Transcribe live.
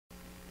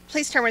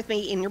Please turn with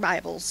me in your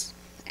Bibles,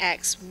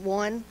 Acts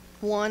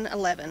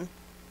 1:11.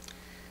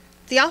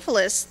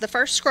 Theophilus, the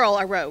first scroll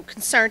I wrote,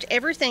 concerned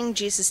everything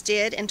Jesus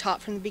did and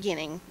taught from the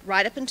beginning,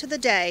 right up until the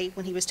day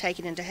when he was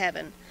taken into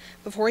heaven.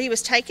 Before he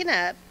was taken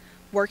up,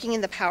 working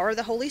in the power of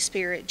the Holy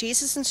Spirit,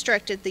 Jesus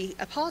instructed the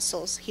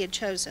apostles he had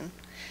chosen.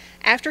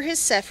 After his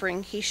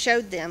suffering, he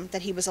showed them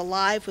that he was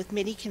alive with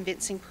many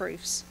convincing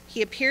proofs.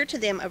 He appeared to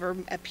them over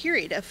a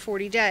period of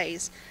 40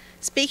 days,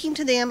 speaking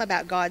to them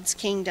about God's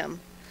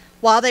kingdom.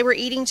 While they were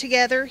eating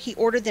together, he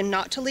ordered them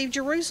not to leave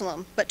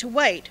Jerusalem, but to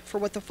wait for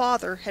what the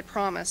Father had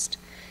promised.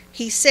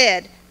 He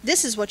said,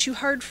 "This is what you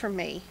heard from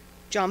me.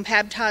 John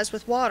baptized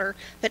with water,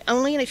 but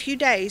only in a few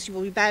days you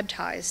will be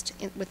baptized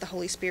with the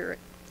Holy Spirit."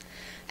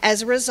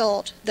 As a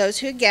result, those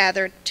who had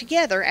gathered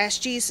together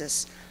asked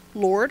Jesus,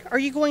 "Lord, are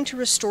you going to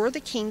restore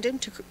the kingdom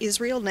to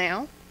Israel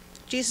now?"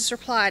 Jesus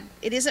replied,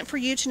 "It isn't for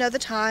you to know the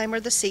time or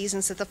the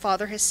seasons that the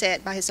Father has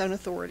set by his own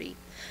authority.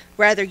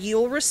 Rather, you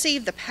will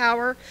receive the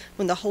power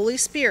when the Holy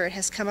Spirit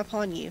has come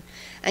upon you,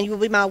 and you will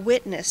be my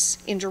witness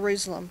in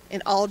Jerusalem,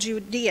 in all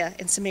Judea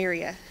and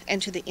Samaria,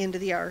 and to the end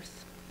of the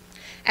earth."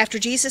 After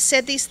Jesus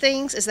said these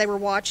things, as they were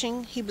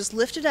watching, he was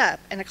lifted up,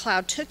 and a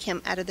cloud took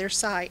him out of their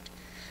sight.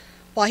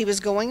 While he was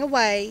going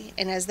away,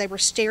 and as they were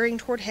staring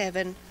toward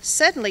heaven,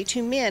 suddenly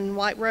 2 men in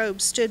white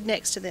robes stood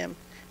next to them.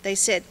 They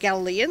said,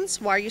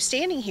 "Galileans, why are you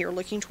standing here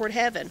looking toward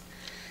heaven?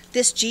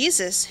 This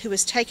Jesus, who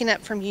was taken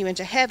up from you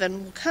into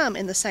heaven, will come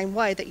in the same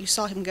way that you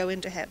saw him go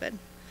into heaven."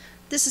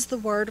 This is the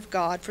word of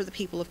God for the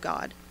people of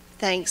God.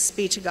 Thanks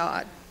be to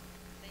God.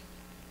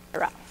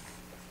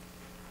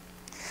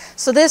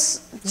 So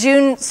this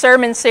June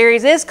sermon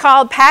series is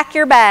called Pack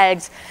Your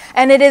Bags,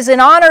 and it is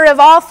in honor of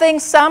all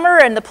things summer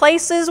and the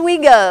places we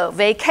go.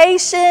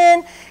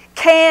 Vacation,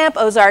 camp,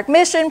 Ozark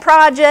Mission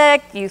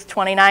Project, Youth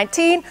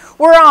 2019.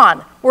 We're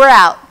on. We're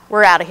out.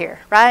 We're out of here,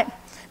 right?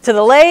 To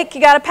the lake,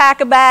 you got to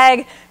pack a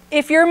bag.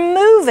 If you're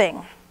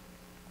moving,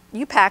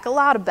 you pack a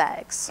lot of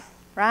bags,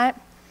 right?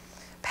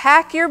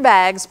 Pack your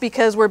bags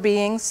because we're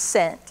being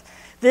sent.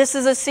 This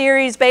is a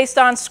series based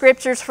on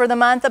scriptures for the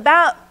month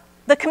about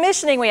the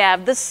commissioning we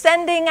have, the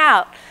sending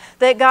out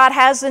that God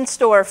has in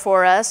store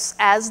for us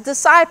as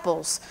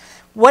disciples.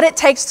 What it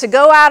takes to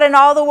go out in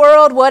all the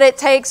world, what it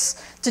takes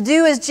to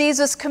do as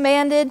Jesus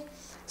commanded.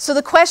 So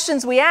the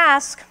questions we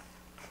ask,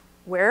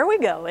 where are we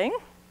going?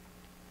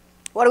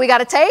 What do we got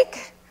to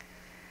take?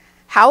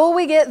 How will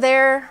we get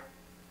there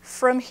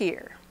from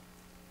here?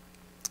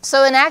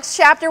 So in Acts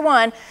chapter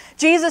 1,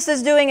 Jesus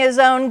is doing his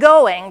own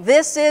going.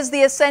 This is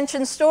the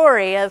ascension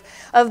story of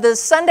the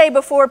Sunday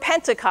before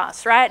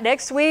Pentecost, right?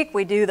 Next week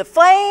we do the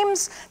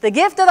flames, the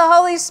gift of the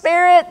Holy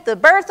Spirit, the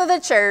birth of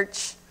the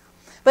church.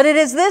 But it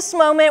is this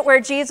moment where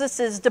Jesus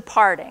is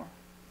departing.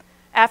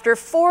 After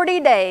 40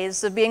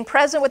 days of being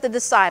present with the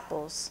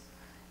disciples,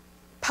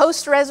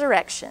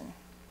 post-resurrection,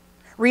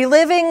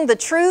 reliving the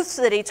truths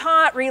that he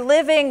taught,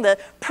 reliving the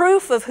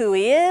proof of who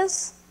he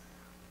is,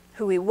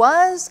 who he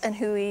was, and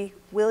who he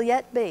will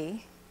yet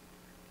be,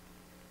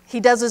 he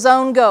does his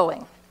own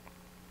going.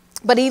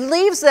 But he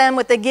leaves them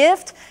with the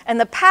gift and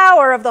the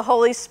power of the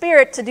Holy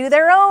Spirit to do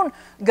their own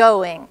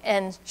going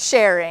and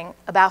sharing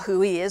about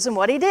who he is and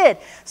what he did.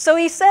 So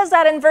he says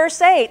that in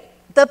verse 8,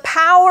 "The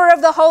power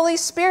of the Holy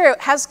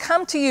Spirit has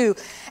come to you,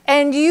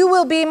 and you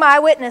will be my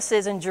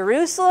witnesses in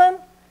Jerusalem,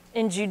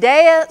 in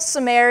Judea,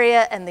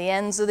 Samaria, and the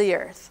ends of the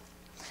earth."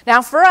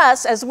 Now for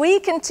us, as we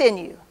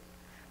continue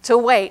to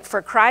wait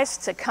for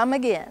Christ to come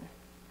again,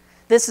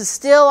 this is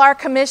still our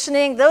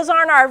commissioning. Those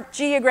aren't our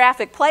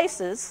geographic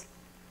places.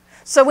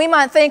 So we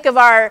might think of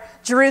our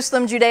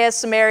Jerusalem, Judea,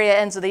 Samaria,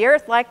 ends of the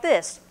earth like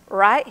this.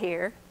 Right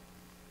here,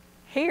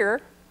 here,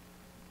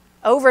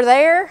 over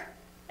there,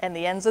 and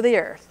the ends of the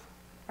earth,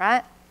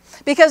 right?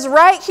 Because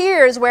right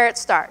here is where it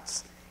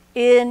starts,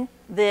 in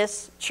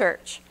this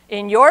church.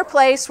 In your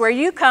place where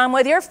you come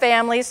with your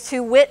families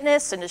to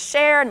witness and to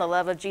share in the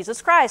love of Jesus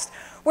Christ,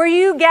 where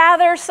you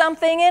gather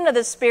something into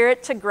the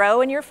Spirit to grow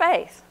in your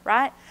faith,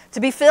 right? To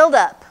be filled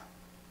up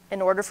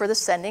in order for the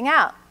sending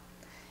out.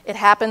 It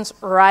happens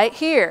right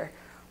here,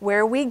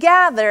 where we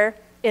gather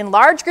in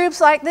large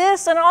groups like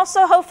this, and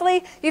also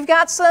hopefully you've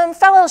got some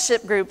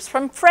fellowship groups,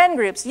 from friend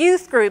groups,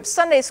 youth groups,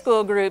 Sunday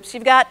school groups,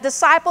 you've got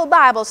disciple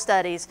Bible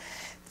studies.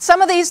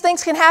 Some of these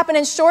things can happen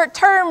in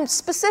short-term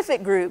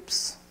specific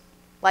groups,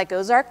 like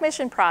Ozark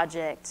Mission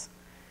Project,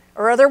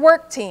 or other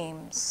work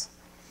teams.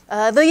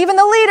 Even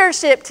the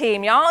leadership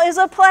team, y'all, is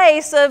a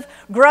place of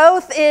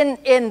growth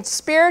in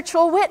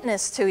spiritual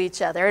witness to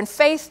each other and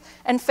faith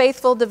and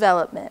faithful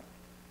development.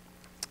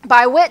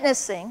 By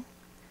witnessing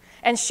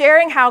and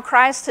sharing how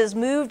Christ has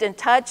moved and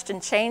touched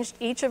and changed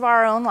each of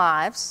our own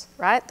lives,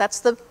 right? That's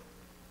the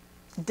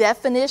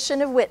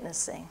definition of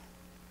witnessing.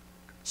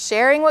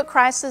 Sharing what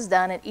Christ has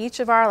done in each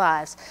of our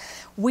lives.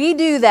 We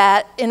do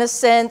that in a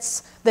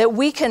sense that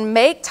we can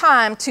make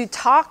time to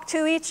talk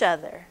to each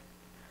other,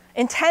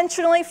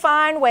 intentionally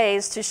find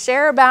ways to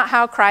share about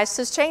how Christ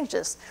has changed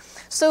us.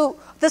 So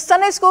the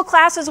Sunday school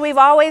classes we've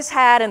always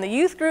had and the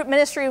youth group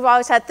ministry we've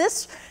always had,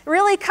 this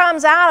really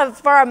comes out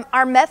of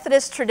our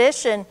Methodist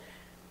tradition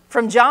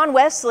from John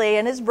Wesley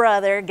and his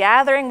brother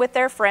gathering with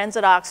their friends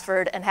at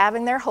Oxford and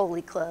having their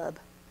holy club,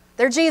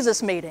 their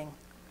Jesus meeting,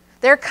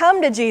 their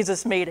come to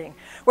Jesus meeting,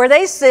 where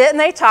they sit and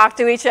they talk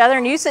to each other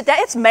and you sit down.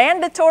 It's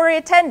mandatory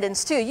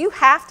attendance too. You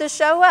have to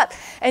show up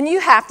and you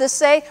have to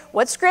say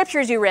what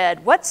scriptures you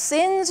read, what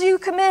sins you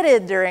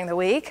committed during the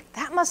week.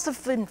 That must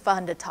have been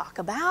fun to talk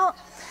about.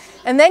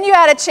 And then you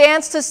had a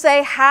chance to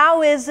say,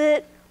 how is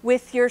it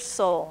with your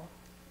soul?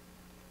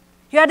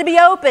 You had to be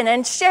open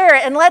and share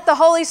it and let the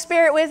Holy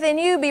Spirit within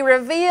you be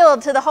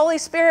revealed to the Holy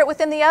Spirit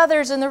within the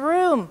others in the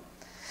room.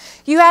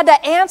 You had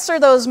to answer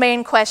those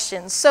main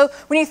questions. So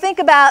when you think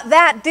about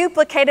that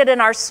duplicated in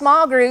our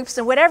small groups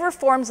in whatever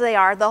forms they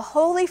are, the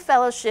holy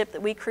fellowship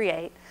that we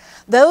create,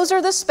 those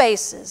are the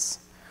spaces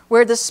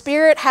where the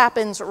Spirit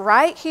happens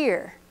right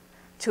here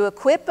to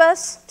equip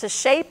us, to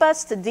shape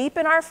us, to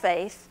deepen our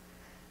faith,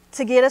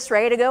 to get us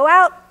ready to go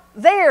out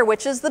there,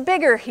 which is the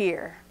bigger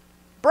here.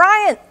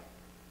 Bryant,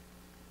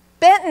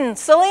 Benton,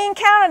 Saline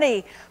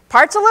County,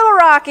 parts of Little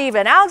Rock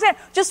even, Alexander,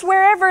 just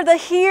wherever the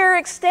here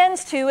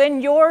extends to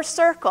in your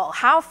circle.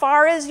 How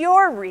far is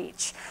your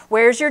reach?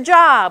 Where's your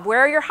job? Where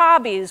are your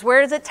hobbies?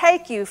 Where does it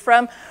take you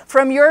from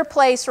your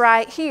place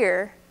right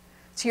here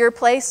to your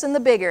place in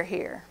the bigger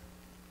here?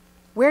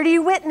 Where do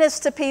you witness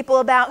to people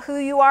about who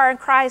you are in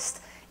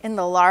Christ in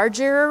the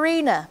larger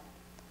arena?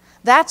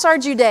 That's our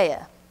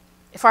Judea.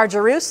 If our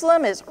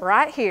Jerusalem is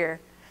right here,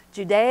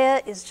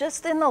 Judea is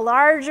just in the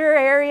larger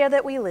area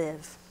that we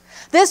live.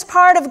 This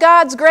part of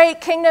God's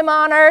great kingdom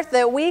on earth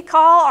that we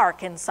call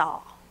Arkansas.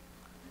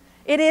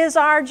 It is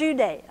our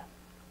Judea.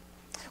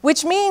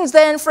 Which means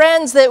then,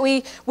 friends, that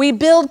we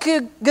build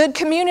good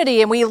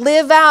community and we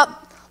live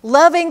out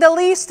loving the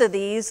least of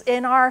these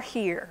in our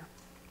here.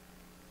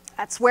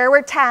 That's where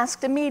we're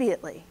tasked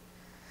immediately.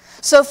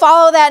 So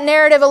follow that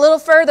narrative a little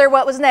further.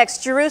 What was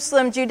next?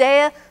 Jerusalem,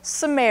 Judea,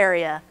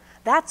 Samaria.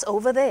 That's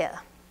over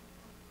there.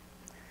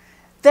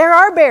 There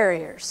are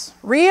barriers,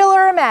 real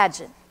or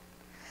imagined.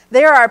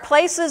 There are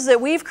places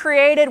that we've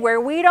created where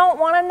we don't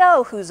want to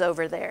know who's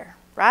over there,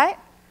 right?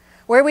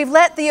 Where we've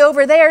let the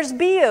over there's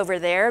be over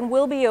there and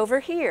we'll be over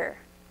here.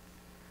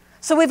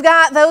 So we've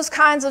got those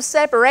kinds of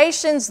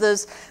separations,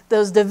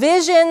 those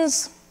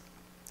divisions.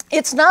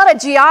 It's not a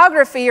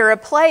geography or a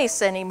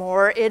place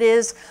anymore. It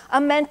is a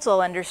mental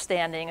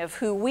understanding of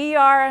who we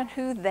are and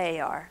who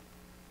they are.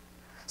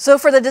 So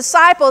for the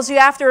disciples, you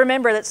have to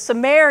remember that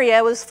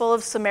Samaria was full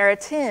of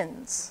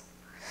Samaritans.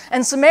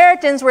 And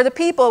Samaritans were the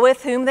people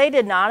with whom they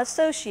did not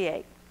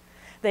associate.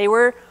 They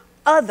were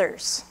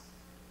others,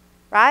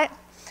 right?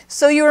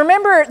 So you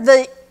remember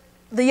the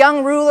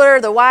young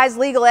ruler, the wise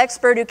legal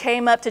expert who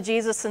came up to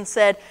Jesus and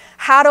said,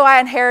 how do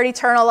I inherit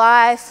eternal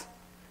life?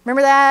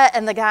 Remember that?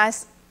 And the guy,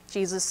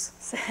 Jesus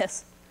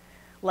says,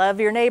 love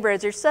your neighbor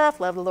as yourself,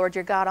 love the Lord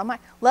your God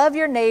Almighty. Love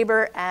your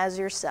neighbor as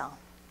yourself.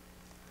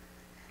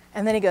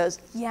 And then he goes,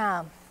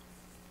 yeah,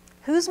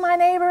 who's my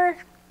neighbor?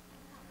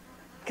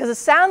 Because it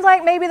sounds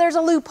like maybe there's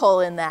a loophole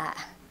in that.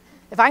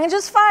 If I can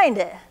just find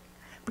it.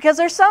 Because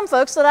there's some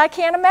folks that I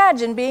can't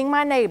imagine being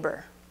my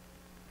neighbor.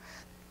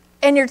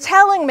 And you're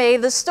telling me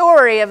the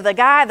story of the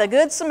guy, the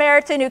good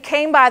Samaritan who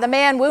came by the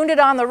man wounded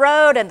on the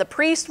road and the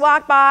priest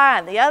walked by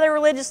and the other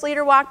religious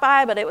leader walked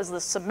by, but it was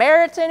the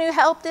Samaritan who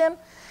helped him.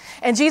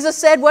 And Jesus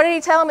said, what did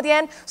he tell him at the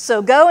end?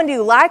 So go and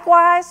do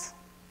likewise.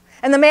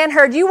 And the man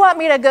heard, you want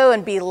me to go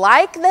and be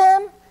like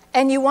them?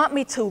 And you want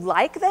me to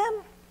like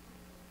them?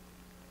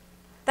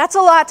 That's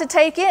a lot to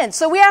take in.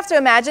 So we have to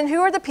imagine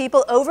who are the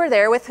people over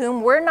there with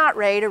whom we're not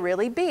ready to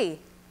really be.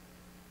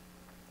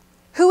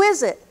 Who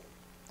is it?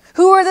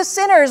 Who are the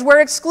sinners we're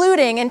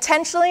excluding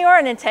intentionally or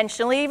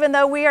unintentionally, even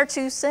though we are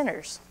too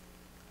sinners?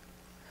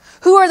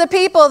 Who are the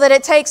people that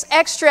it takes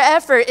extra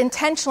effort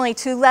intentionally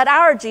to let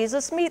our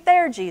Jesus meet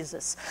their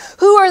Jesus?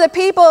 Who are the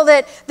people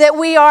that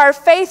we are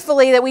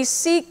faithfully, that we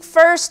seek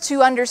first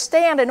to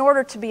understand in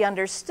order to be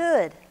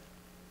understood?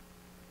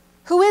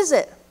 Who is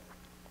it?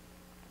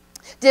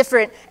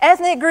 Different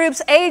ethnic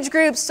groups, age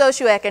groups,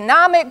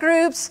 socioeconomic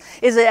groups.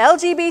 Is it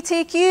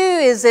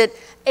LGBTQ? Is it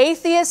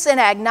atheists and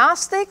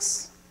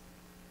agnostics?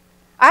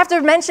 I have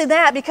to mention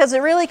that because it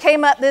really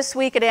came up this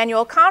week at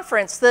annual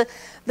conference.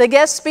 The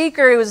guest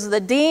speaker, who was the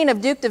dean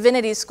of Duke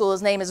Divinity School,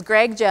 his name is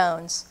Greg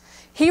Jones.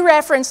 He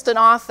referenced an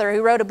author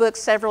who wrote a book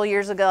several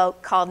years ago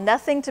called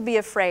Nothing to be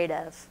Afraid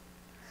of.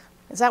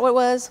 Is that what it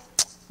was?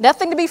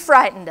 Nothing to be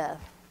frightened of.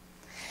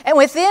 And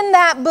within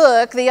that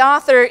book, the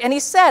author, and he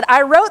said,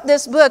 I wrote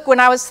this book when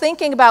I was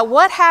thinking about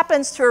what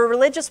happens to a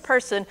religious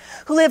person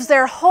who lives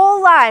their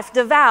whole life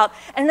devout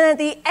and then at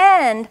the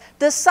end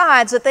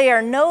decides that they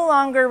are no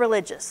longer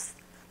religious.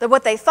 That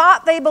what they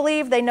thought they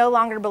believed, they no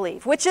longer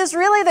believe, which is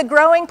really the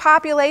growing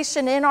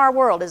population in our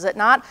world, is it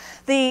not?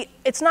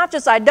 It's not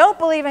just I don't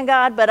believe in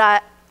God, but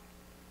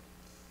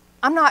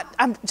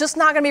I'm just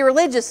not going to be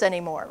religious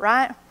anymore,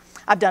 right?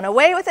 I've done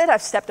away with it.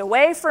 I've stepped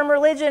away from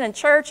religion and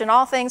church and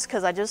all things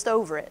because I'm just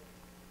over it.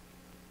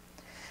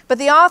 But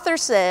the author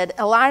said,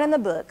 a line in the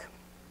book,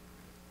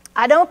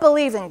 I don't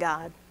believe in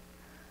God,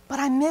 but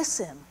I miss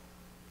him.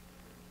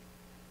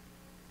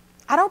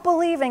 I don't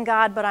believe in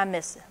God, but I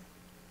miss him.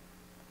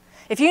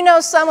 If you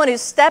know someone who's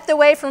stepped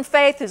away from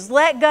faith, who's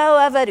let go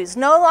of it, who's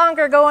no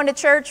longer going to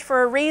church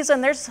for a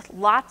reason, there's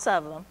lots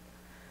of them.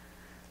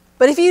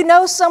 But if you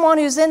know someone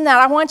who's in that,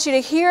 I want you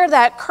to hear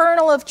that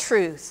kernel of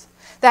truth,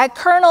 that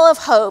kernel of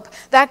hope,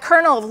 that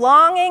kernel of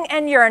longing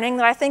and yearning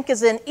that I think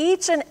is in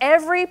each and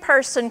every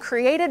person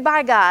created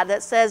by God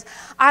that says,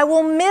 I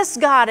will miss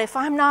God if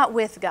I'm not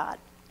with God.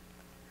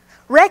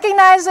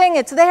 Recognizing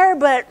it's there,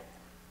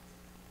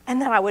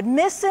 and that I would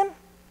miss Him.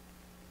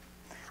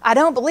 I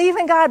don't believe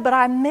in God, but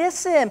I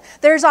miss Him.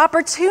 There's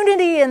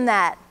opportunity in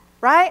that,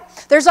 right?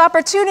 There's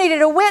opportunity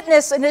to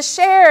witness and to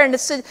share and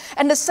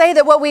to say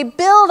that what we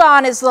build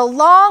on is the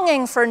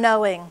longing for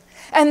knowing,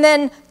 and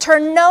then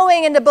turn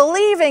knowing into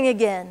believing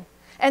again,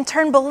 and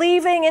turn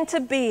believing into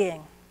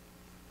being.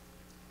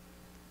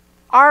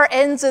 Our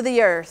ends of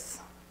the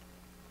earth.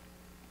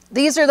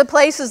 These are the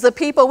places, the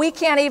people we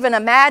can't even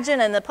imagine,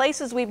 and the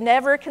places we've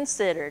never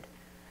considered.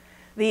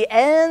 The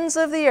ends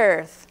of the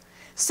earth.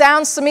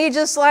 Sounds to me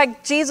just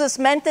like Jesus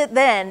meant it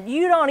then.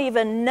 You don't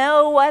even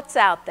know what's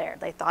out there.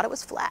 They thought it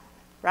was flat,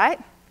 right?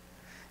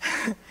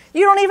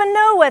 You don't even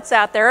know what's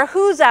out there, or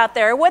who's out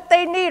there, or what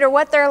they need, or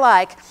what they're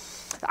like.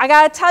 I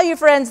got to tell you,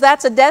 friends,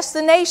 that's a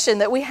destination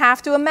that we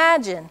have to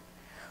imagine.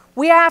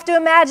 We have to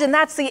imagine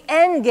that's the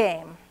end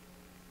game.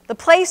 The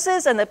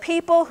places and the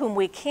people whom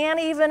we can't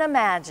even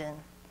imagine.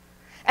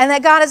 And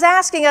that God is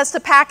asking us to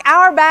pack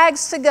our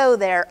bags to go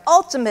there,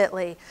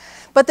 ultimately.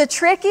 But the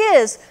trick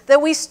is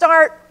that we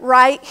start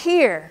right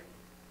here.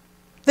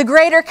 The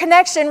greater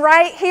connection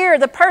right here,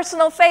 the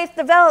personal faith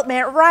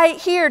development right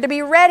here, to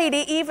be ready to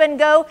even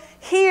go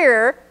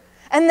here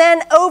and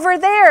then over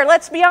there.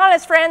 Let's be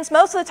honest, friends,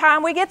 most of the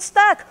time we get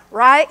stuck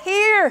right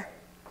here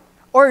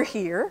or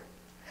here.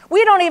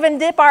 We don't even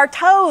dip our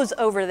toes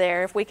over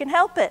there if we can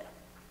help it,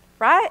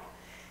 right?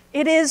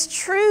 It is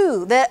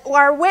true that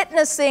our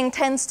witnessing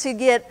tends to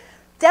get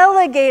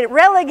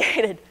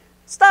relegated,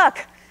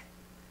 stuck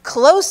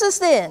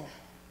closest in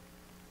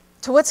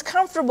to what's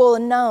comfortable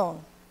and known.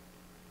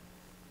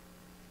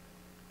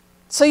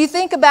 So you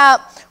think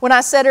about when I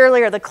said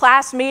earlier the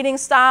class meeting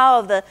style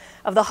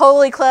of the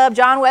Holy Club,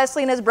 John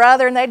Wesley and his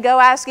brother, and they'd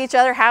go ask each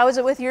other, how is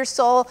it with your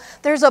soul?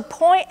 There's a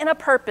point and a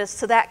purpose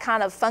to that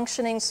kind of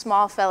functioning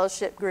small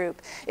fellowship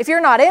group. If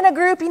you're not in a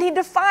group, you need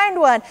to find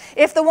one.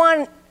 If the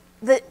one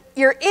that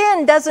you're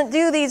in doesn't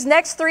do these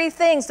next 3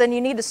 things, then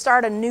you need to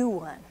start a new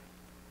one.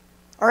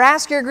 Or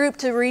ask your group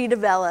to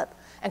redevelop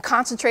and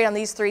concentrate on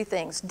these 3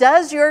 things.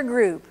 Does your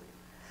group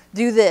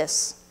do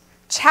this?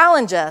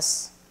 Challenge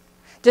us.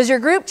 Does your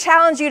group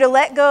challenge you to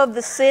let go of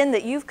the sin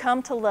that you've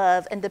come to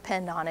love and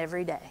depend on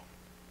every day?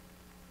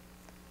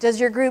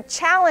 Does your group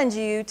challenge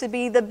you to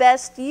be the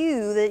best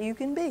you that you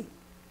can be?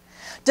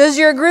 Does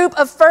your group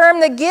affirm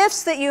the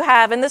gifts that you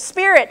have in the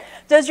Spirit?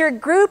 Does your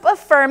group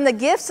affirm the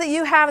gifts that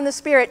you have in the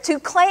Spirit to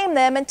claim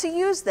them and to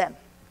use them?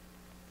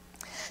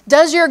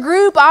 Does your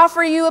group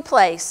offer you a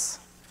place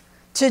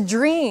to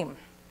dream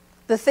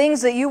the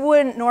things that you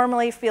wouldn't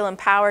normally feel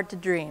empowered to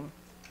dream?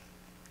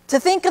 To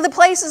think of the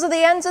places of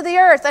the ends of the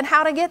earth and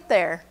how to get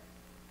there.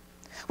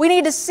 We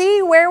need to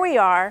see where we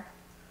are,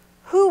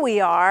 who we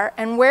are,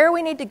 and where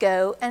we need to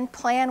go, and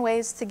plan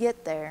ways to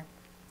get there.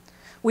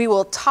 We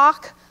will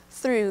talk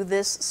through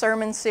this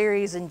sermon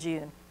series in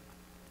June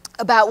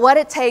about what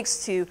it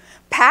takes to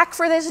pack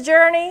for this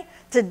journey,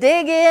 to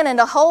dig in and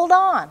to hold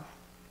on,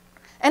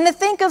 and to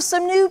think of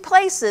some new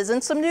places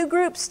and some new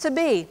groups to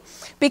be,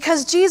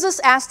 because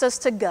Jesus asked us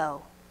to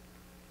go.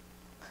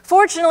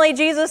 Fortunately,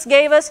 Jesus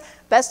gave us,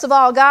 best of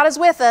all, God is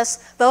with us,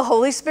 the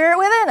Holy Spirit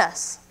within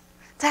us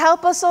to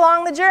help us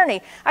along the journey.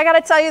 I got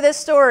to tell you this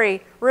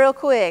story real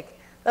quick.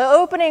 The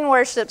opening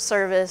worship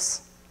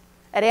service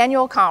at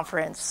annual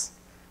conference,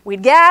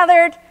 we'd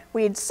gathered,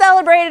 we'd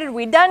celebrated,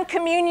 we'd done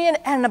communion,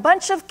 and a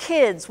bunch of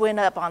kids went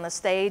up on the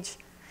stage,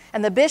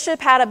 and the bishop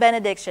had a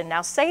benediction.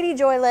 Now, Sadie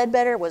Joy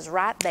Ledbetter was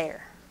right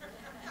there.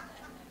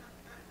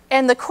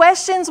 And the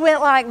questions went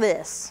like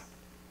this.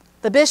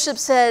 The bishop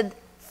said,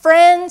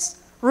 friends,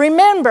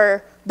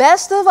 remember,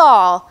 best of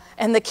all,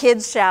 and the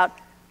kids shout,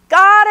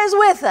 God is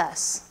with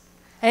us.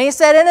 And he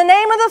said, in the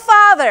name of the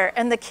Father,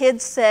 and the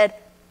kids said,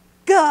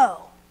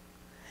 go.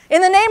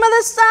 In the name of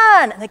the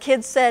Son, and the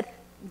kids said,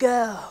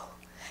 go.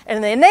 And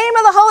in the name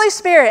of the Holy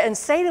Spirit, and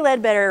Sadie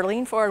Ledbetter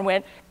leaned forward and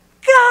went,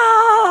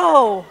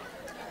 go.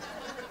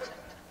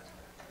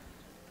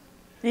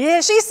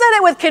 Yeah, she said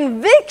it with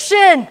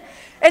conviction.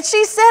 And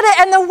she said it,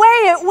 and the way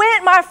it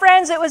went, my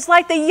friends, it was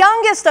like the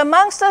youngest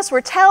amongst us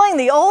were telling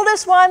the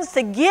oldest ones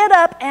to get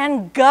up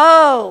and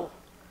go.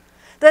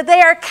 That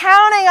they are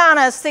counting on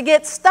us to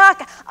get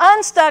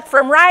unstuck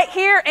from right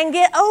here and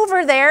get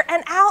over there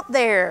and out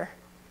there.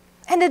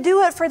 And to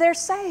do it for their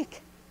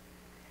sake.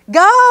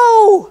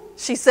 Go,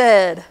 she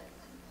said.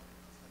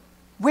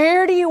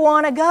 Where do you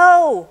want to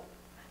go?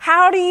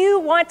 How do you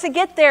want to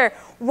get there?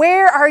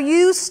 Where are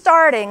you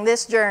starting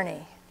this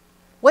journey?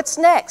 What's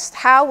next?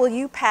 How will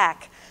you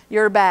pack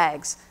your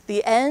bags?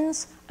 The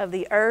ends of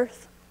the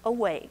earth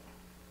await.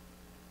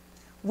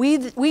 We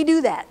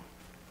do that.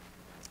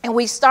 And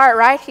we start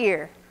right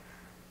here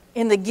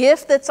in the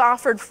gift that's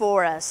offered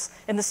for us,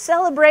 in the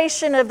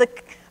celebration of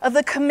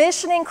the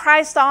commissioning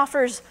Christ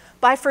offers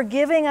by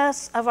forgiving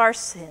us of our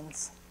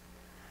sins,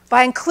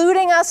 by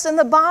including us in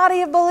the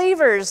body of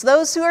believers,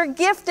 those who are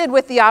gifted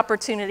with the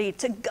opportunity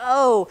to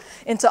go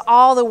into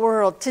all the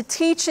world, to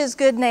teach His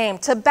good name,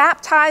 to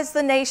baptize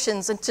the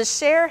nations, and to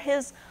share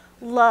His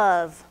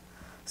love,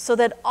 so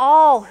that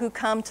all who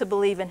come to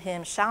believe in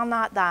Him shall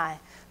not die,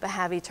 but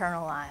have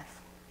eternal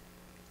life.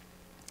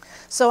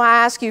 So I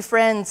ask you,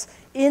 friends,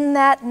 in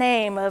that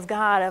name of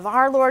God, of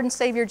our Lord and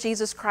Savior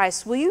Jesus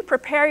Christ, will you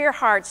prepare your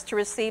hearts to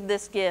receive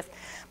this gift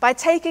by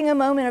taking a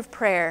moment of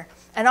prayer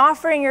and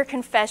offering your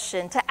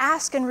confession to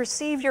ask and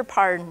receive your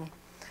pardon?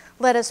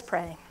 Let us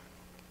pray.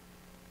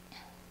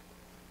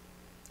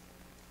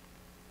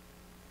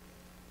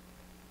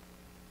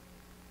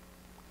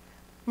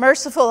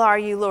 Merciful are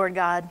you, Lord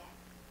God.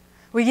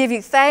 We give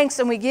you thanks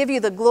and we give you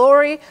the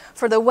glory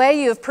for the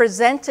way you have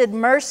presented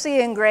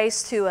mercy and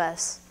grace to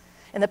us,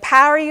 and the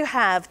power you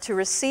have to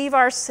receive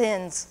our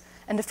sins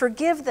and to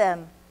forgive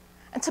them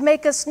and to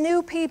make us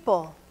new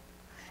people,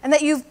 and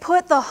that you've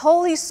put the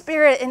Holy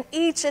Spirit in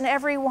each and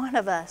every one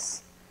of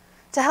us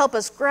to help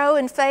us grow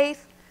in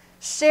faith,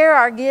 share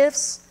our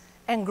gifts,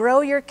 and grow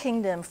your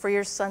kingdom for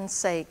your Son's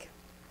sake.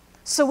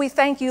 So we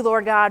thank you,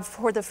 Lord God,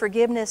 for the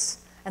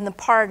forgiveness and the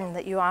pardon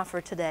that you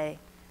offer today.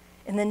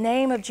 In the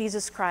name of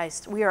Jesus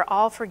Christ, we are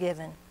all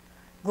forgiven.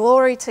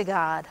 Glory to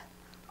God.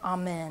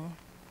 Amen.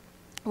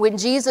 When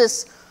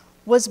Jesus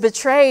was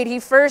betrayed, he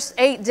first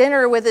ate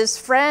dinner with his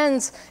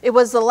friends. It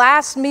was the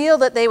last meal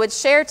that they would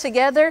share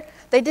together.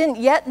 They didn't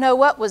yet know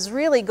what was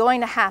really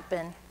going to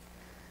happen.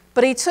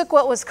 But he took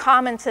what was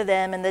common to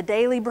them in the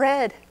daily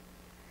bread.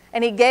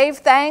 And he gave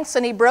thanks,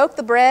 and he broke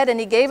the bread, and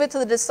he gave it to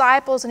the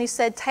disciples, and he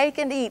said, "Take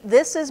and eat.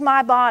 This is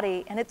my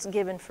body, and it's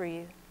given for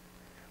you.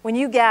 When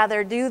you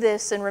gather, do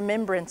this in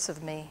remembrance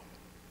of me."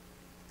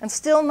 And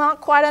still not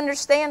quite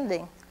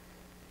understanding,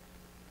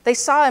 they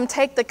saw him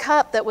take the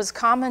cup that was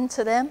common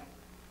to them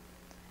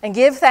and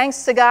give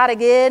thanks to God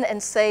again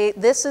and say,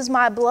 "This is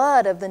my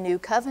blood of the new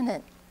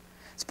covenant.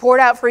 It's poured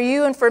out for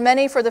you and for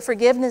many for the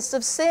forgiveness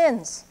of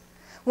sins.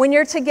 When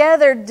you're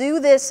together, do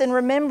this in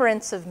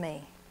remembrance of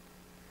me."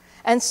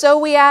 And so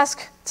we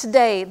ask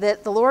today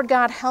that the Lord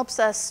God helps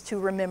us to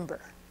remember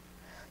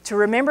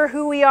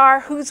who we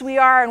are, whose we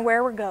are, and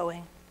where we're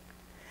going.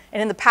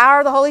 And in the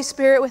power of the Holy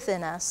Spirit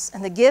within us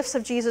and the gifts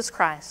of Jesus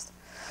Christ.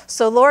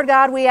 So, Lord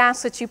God, we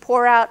ask that you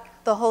pour out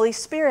the Holy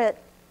Spirit,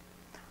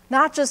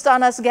 not just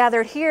on us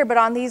gathered here, but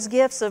on these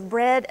gifts of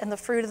bread and the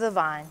fruit of the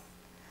vine.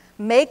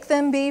 Make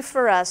them be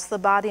for us the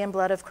body and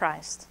blood of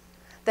Christ,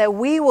 that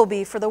we will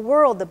be for the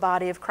world the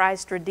body of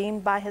Christ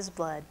redeemed by his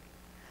blood.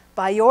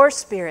 By your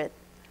Spirit,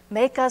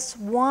 make us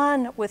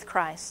one with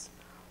Christ,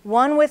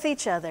 one with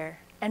each other,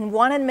 and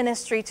one in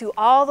ministry to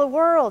all the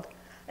world,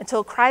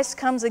 until Christ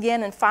comes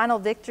again in final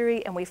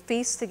victory and we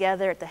feast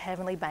together at the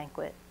heavenly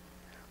banquet.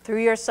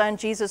 Through your Son,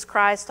 Jesus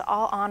Christ,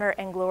 all honor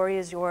and glory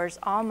is yours,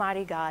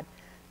 Almighty God,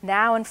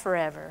 now and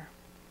forever.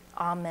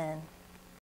 Amen.